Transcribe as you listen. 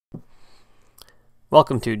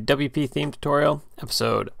Welcome to WP Theme Tutorial,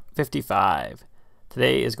 episode 55.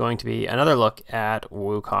 Today is going to be another look at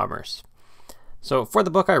WooCommerce. So for the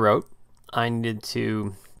book I wrote, I wanted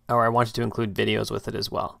to include videos with it as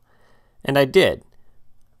well. And I did.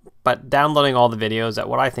 But downloading all the videos at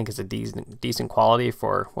what I think is a decent quality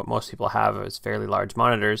for what most people have as fairly large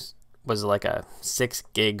monitors was like a 6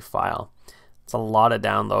 gig file. It's a lot of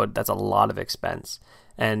download, that's a lot of expense.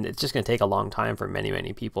 And it's just going to take a long time for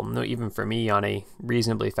many people. No, even for me on a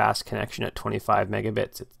reasonably fast connection at 25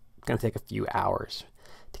 megabits, it's going to take a few hours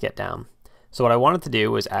to get down. So what I wanted to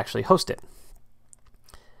do was actually host it.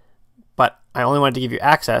 But I only wanted to give you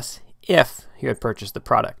access if you had purchased the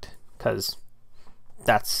product, because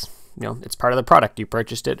that's, it's part of the product. You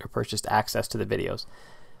purchased it or purchased access to the videos.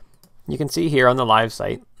 You can see here on the live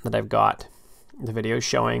site that I've got the videos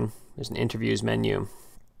showing. There's an interviews menu,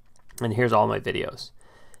 and here's all my videos.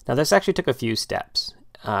 Now this actually took a few steps.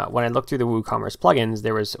 When I looked through the WooCommerce plugins,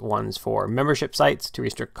 there was ones for membership sites to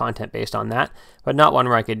restrict content based on that, but not one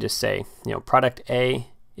where I could just say, product A,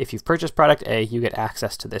 if you've purchased product A, you get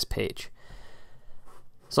access to this page.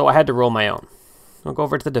 So I had to roll my own. I'll go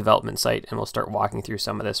over to the development site and we'll start walking through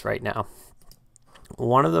some of this right now.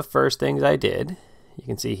 One of the first things I did, you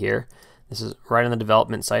can see here, this is right on the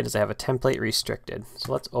development site, is I have a template restricted.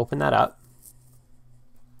 So let's open that up.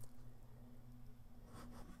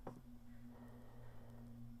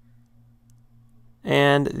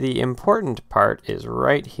 And the important part is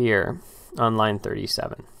right here on line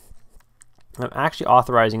 37. I'm actually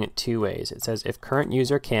authorizing it two ways. It says if current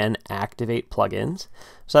user can activate plugins.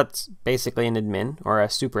 So that's basically an admin or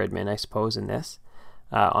a super admin, I suppose, in this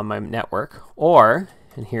on my network. Or,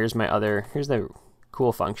 and here's the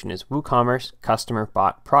cool function, is WooCommerce customer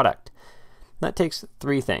bot product. That takes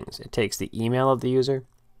three things. It takes the email of the user,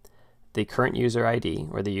 the current user ID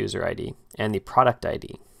or the user ID, and the product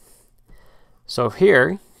ID. So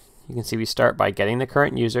here, you can see we start by getting the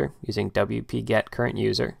current user using WP get current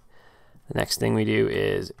user. The next thing we do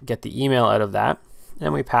is get the email out of that,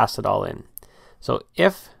 and we pass it all in. So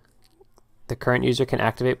if the current user can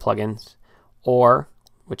activate plugins, or,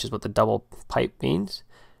 which is what the double pipe means,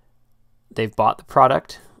 they've bought the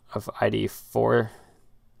product of ID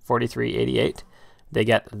 44388, they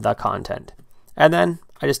get the content. And then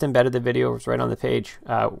I just embedded the videos right on the page,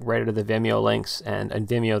 right under the Vimeo links, and in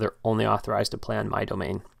Vimeo they're only authorized to play on my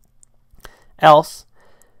domain. Else,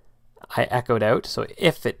 I echoed out, so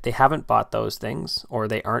if they haven't bought those things, or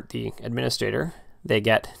they aren't the administrator, they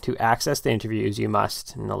get to access the interviews you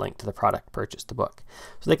must, and the link to the product, purchase the book.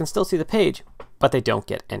 So they can still see the page, but they don't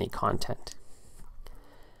get any content.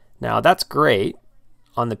 Now that's great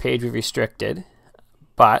on the page we restricted,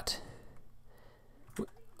 but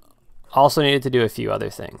also needed to do a few other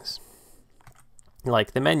things,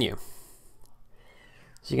 like the menu.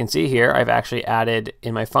 So you can see here, I've actually added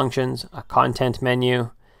in my functions a content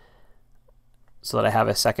menu so that I have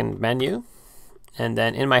a second menu. And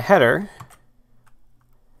then in my header,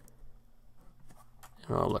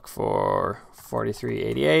 and I'll look for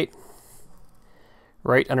 4388.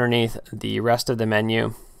 Right underneath the rest of the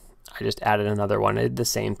menu, I just added another one. I did the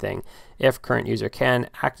same thing. If current user can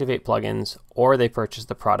activate plugins or they purchase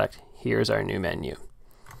the product, here's our new menu.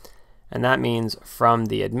 And that means from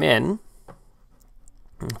the admin,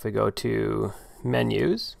 if we go to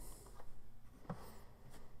menus,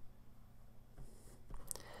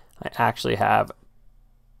 I actually have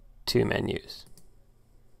two menus.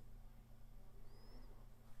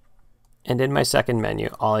 And in my second menu,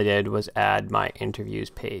 all I did was add my interviews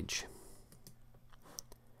page.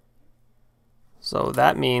 So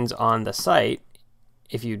that means on the site,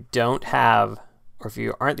 if you don't have, or if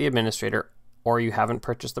you aren't the administrator, or you haven't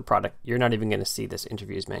purchased the product, you're not even going to see this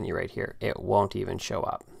interviews menu right here. It won't even show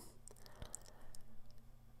up.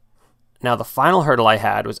 Now the final hurdle I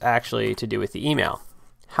had was actually to do with the email.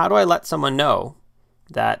 How do I let someone know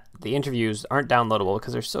that the interviews aren't downloadable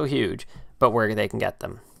because they're so huge, but where they can get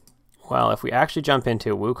them? Well, if we actually jump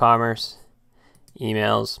into WooCommerce,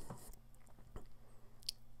 emails,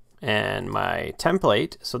 and my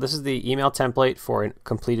template, so this is the email template for a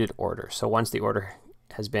completed order. So once the order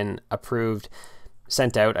has been approved,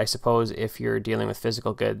 sent out, I suppose, if you're dealing with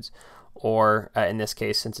physical goods, or in this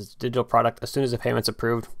case, since it's a digital product, as soon as the payment's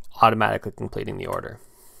approved, automatically completing the order.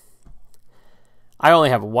 I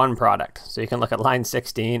only have one product, so you can look at line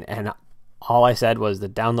 16, and all I said was the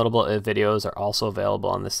downloadable videos are also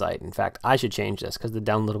available on the site. In fact, I should change this because the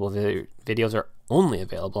downloadable videos are only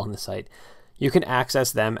available on the site. You can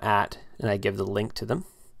access them at, and I give the link to them,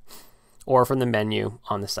 or from the menu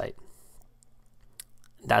on the site.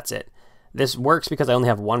 That's it. This works because I only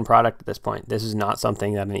have one product at this point. This is not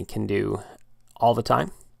something that I can do all the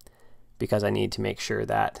time, because I need to make sure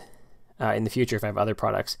that in the future, if I have other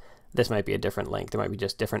products, this might be a different link. There might be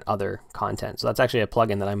just different other content. So that's actually a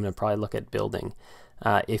plugin that I'm going to probably look at building.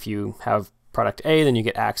 If you have product A, then you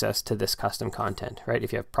get access to this custom content, right?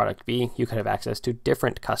 If you have product B, you could have access to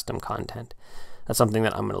different custom content. That's something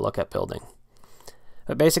that I'm going to look at building.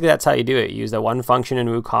 But basically, that's how you do it. You use the one function in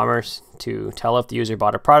WooCommerce to tell if the user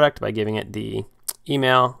bought a product by giving it the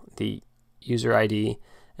email, the user ID,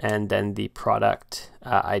 and then the product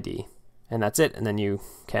ID. And that's it. And then you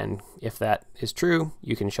can, if that is true,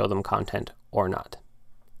 you can show them content or not.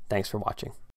 Thanks for watching.